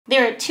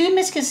There are two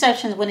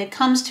misconceptions when it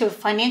comes to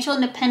financial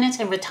independence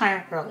and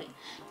retiring early.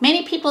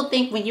 Many people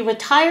think when you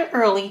retire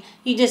early,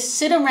 you just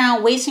sit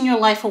around wasting your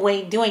life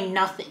away doing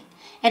nothing.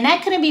 And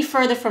that couldn't be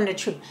further from the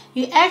truth.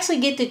 You actually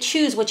get to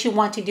choose what you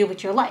want to do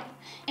with your life.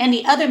 And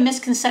the other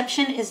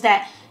misconception is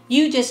that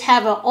you just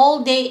have an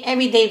all-day,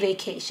 everyday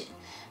vacation.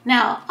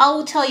 Now, I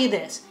will tell you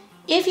this.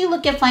 If you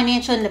look at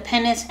financial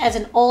independence as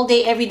an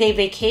all-day, everyday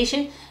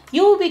vacation,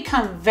 you will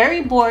become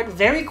very bored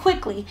very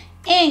quickly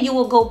and you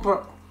will go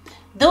broke.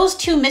 Those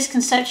two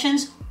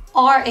misconceptions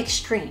are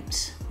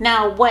extremes.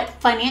 Now,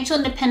 what financial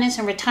independence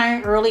and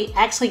retiring early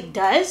actually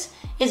does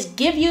is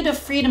give you the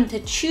freedom to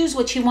choose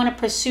what you want to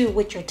pursue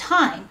with your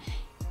time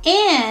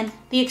and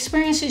the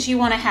experiences you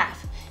want to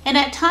have. And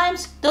at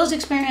times, those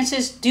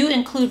experiences do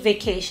include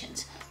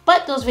vacations,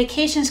 but those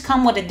vacations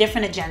come with a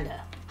different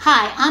agenda.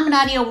 Hi, I'm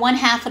Nadia, one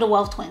half of the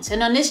Wealth Twins,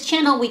 and on this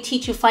channel, we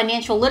teach you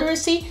financial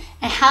literacy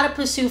and how to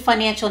pursue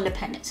financial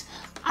independence.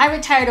 I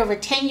retired over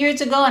 10 years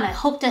ago and I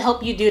hope to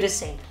help you do the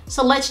same.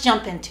 So let's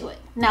jump into it.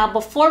 Now,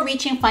 before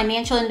reaching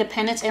financial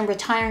independence and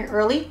retiring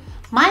early,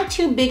 my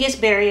two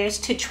biggest barriers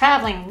to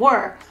traveling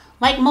were,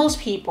 like most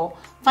people,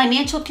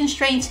 financial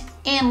constraints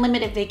and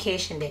limited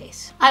vacation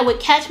days. I would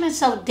catch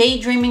myself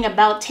daydreaming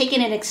about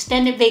taking an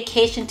extended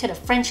vacation to the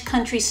French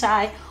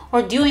countryside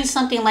or doing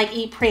something like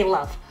Eat, Pray,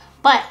 Love.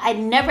 But I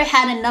never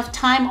had enough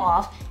time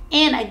off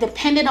and I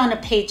depended on a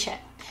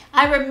paycheck.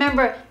 I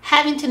remember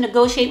having to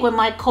negotiate with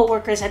my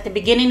coworkers at the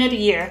beginning of the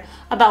year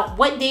about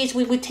what days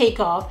we would take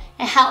off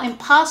and how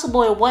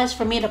impossible it was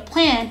for me to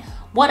plan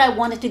what I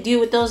wanted to do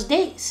with those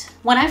days.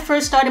 When I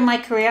first started my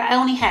career, I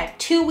only had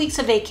 2 weeks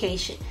of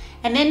vacation,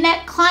 and then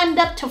that climbed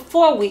up to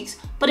 4 weeks,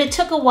 but it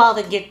took a while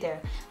to get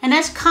there, and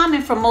that's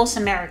common for most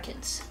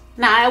Americans.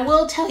 Now, I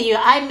will tell you,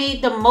 I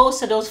made the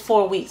most of those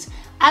 4 weeks.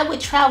 I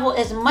would travel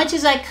as much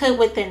as I could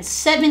within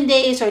 7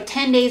 days or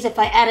 10 days if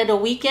I added a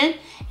weekend,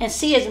 and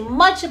see as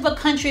much of a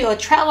country or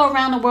travel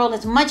around the world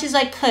as much as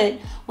I could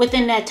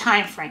within that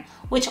time frame,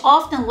 which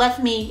often left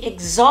me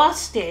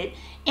exhausted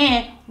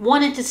and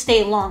wanted to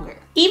stay longer.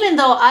 Even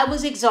though I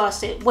was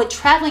exhausted, what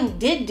traveling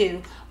did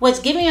do was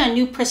give me a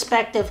new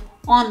perspective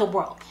on the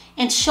world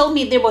and showed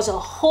me there was a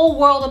whole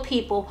world of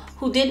people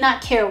who did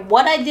not care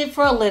what I did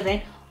for a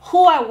living,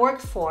 who I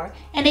worked for,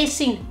 and they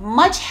seemed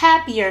much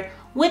happier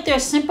with their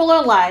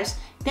simpler lives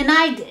than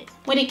I did.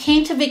 When it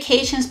came to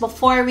vacations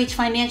before I reached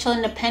financial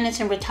independence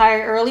and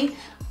retired early,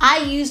 I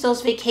used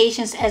those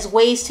vacations as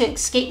ways to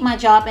escape my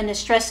job and the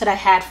stress that I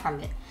had from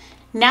it.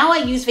 Now I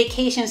use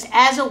vacations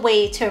as a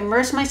way to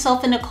immerse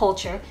myself in the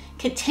culture,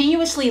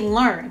 continuously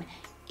learn,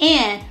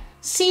 and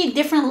see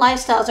different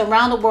lifestyles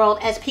around the world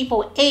as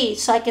people age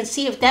so I can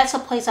see if that's a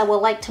place I would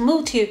like to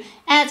move to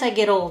as I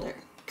get older.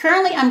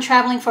 Currently, I'm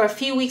traveling for a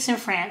few weeks in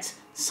France,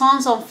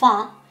 sans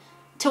enfant,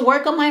 to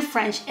work on my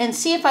French and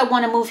see if I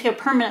want to move here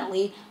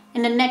permanently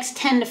in the next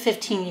 10 to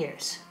 15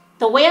 years.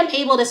 The way I'm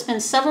able to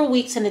spend several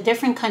weeks in a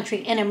different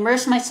country and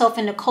immerse myself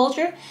in the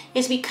culture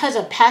is because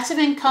of passive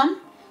income,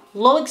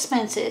 low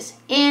expenses,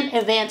 and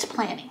advanced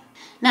planning.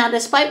 Now,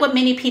 despite what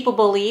many people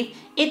believe,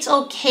 it's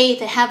okay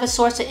to have a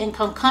source of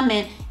income come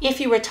in if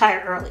you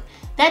retire early.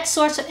 That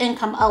source of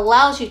income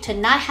allows you to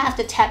not have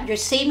to tap your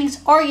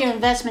savings or your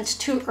investments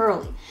too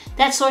early.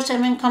 That source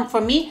of income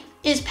for me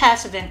is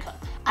passive income.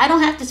 I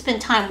don't have to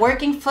spend time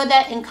working for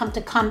that income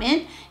to come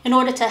in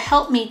order to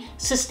help me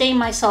sustain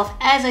myself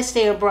as I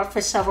stay abroad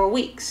for several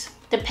weeks.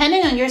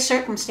 Depending on your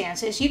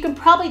circumstances, you can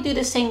probably do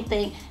the same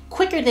thing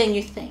quicker than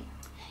you think.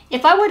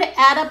 If I were to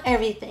add up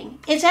everything,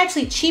 it's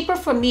actually cheaper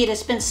for me to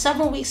spend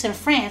several weeks in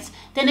France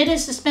than it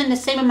is to spend the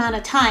same amount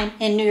of time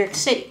in New York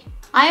City.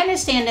 I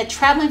understand that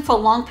traveling for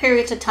long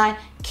periods of time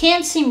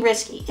can seem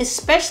risky,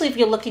 especially if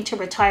you're looking to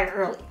retire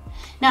early.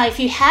 Now,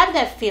 if you have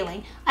that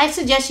feeling, I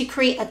suggest you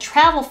create a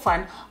travel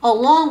fund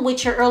along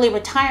with your early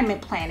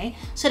retirement planning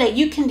so that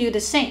you can do the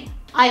same.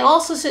 I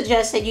also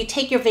suggest that you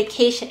take your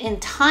vacation in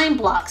time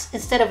blocks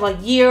instead of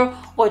a year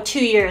or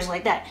 2 years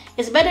like that.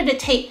 It's better to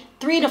take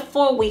 3 to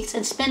 4 weeks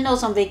and spend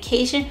those on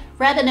vacation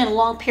rather than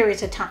long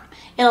periods of time.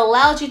 It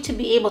allows you to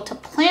be able to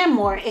plan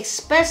more,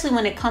 especially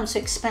when it comes to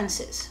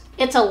expenses.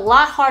 It's a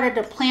lot harder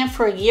to plan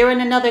for a year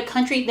in another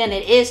country than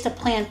it is to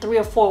plan 3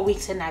 or 4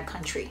 weeks in that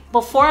country.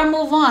 Before I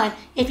move on,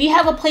 if you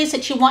have a place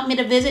that you want me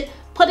to visit,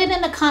 put it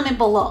in the comment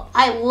below.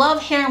 I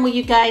love hearing what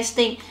you guys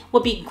think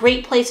would be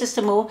great places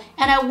to move,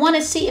 and I want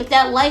to see if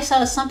that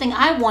lifestyle is something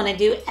I want to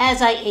do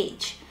as I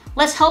age.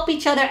 Let's help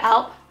each other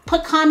out.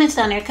 Put comments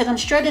down there because I'm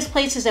sure there's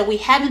places that we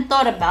haven't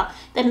thought about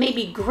that may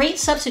be great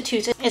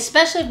substitutes,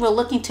 especially if we're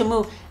looking to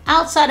move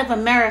outside of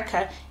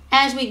America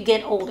as we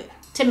get older.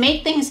 To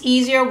make things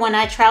easier when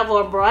I travel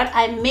abroad,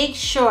 I make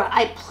sure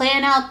I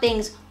plan out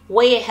things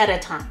way ahead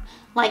of time.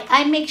 Like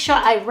I make sure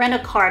I rent a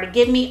car to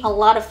give me a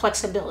lot of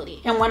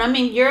flexibility. And when I'm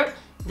in Europe,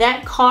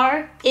 that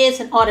car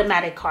is an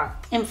automatic car.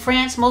 In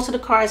France, most of the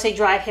cars they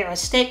drive here are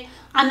stick.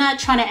 I'm not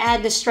trying to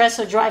add the stress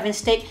of driving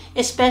stick,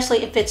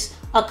 especially if it's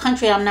a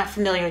country I'm not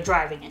familiar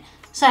driving in.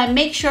 So I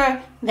make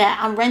sure that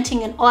I'm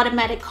renting an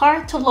automatic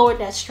car to lower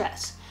that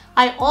stress.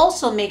 I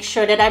also make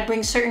sure that I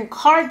bring certain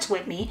cards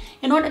with me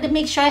in order to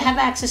make sure I have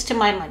access to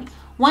my money.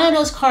 One of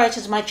those cards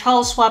is my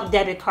Charles Schwab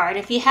debit card.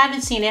 If you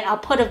haven't seen it, I'll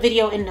put a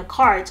video in the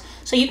cards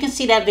so you can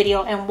see that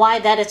video and why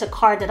that is a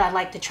card that I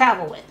like to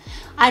travel with.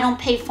 I don't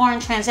pay foreign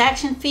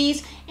transaction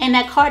fees, and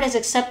that card is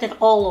accepted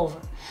all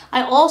over.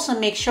 I also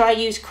make sure I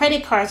use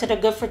credit cards that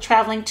are good for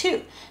traveling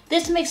too.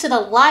 This makes it a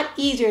lot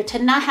easier to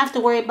not have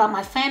to worry about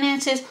my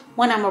finances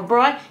when I'm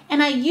abroad,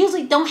 and I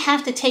usually don't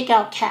have to take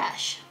out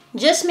cash.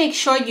 Just make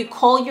sure you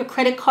call your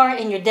credit card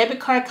and your debit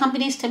card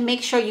companies to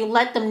make sure you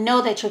let them know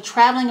that you're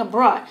traveling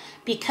abroad,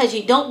 because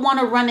you don't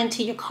want to run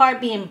into your card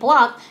being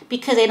blocked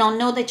because they don't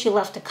know that you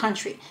left the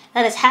country.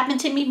 That has happened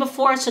to me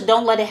before, so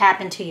don't let it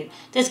happen to you.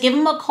 Just give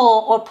them a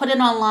call or put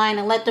it online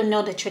and let them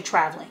know that you're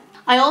traveling.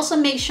 I also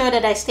make sure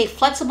that I stay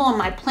flexible in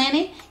my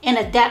planning and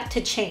adapt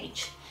to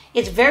change.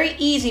 It's very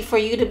easy for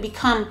you to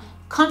become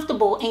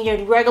comfortable in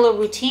your regular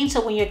routine,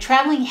 so when you're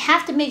traveling, you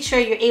have to make sure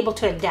you're able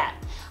to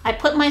adapt. I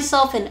put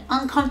myself in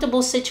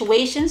uncomfortable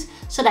situations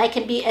so that I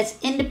can be as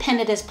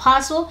independent as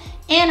possible,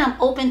 and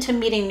I'm open to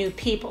meeting new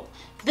people.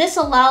 This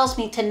allows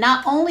me to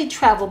not only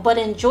travel, but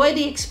enjoy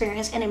the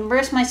experience and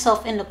immerse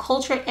myself in the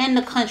culture and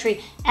the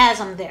country as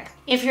I'm there.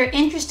 If you're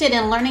interested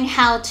in learning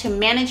how to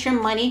manage your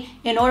money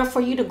in order for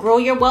you to grow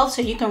your wealth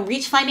so you can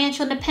reach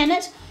financial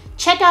independence,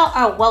 check out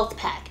our Wealth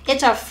Pack.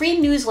 It's our free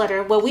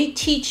newsletter where we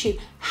teach you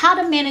how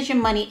to manage your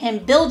money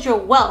and build your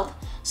wealth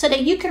so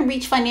that you can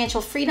reach financial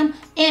freedom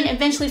and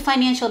eventually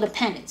financial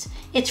independence.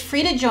 It's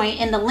free to join,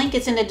 and the link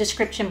is in the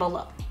description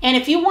below. And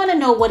if you want to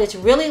know what it's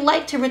really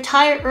like to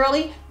retire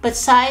early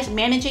besides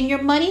managing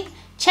your money,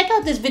 check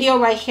out this video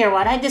right here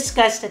where I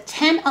discuss the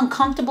 10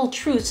 uncomfortable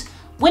truths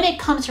when it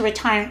comes to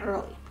retiring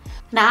early.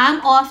 Now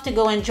I'm off to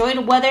go enjoy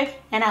the weather,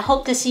 and I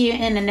hope to see you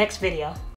in the next video.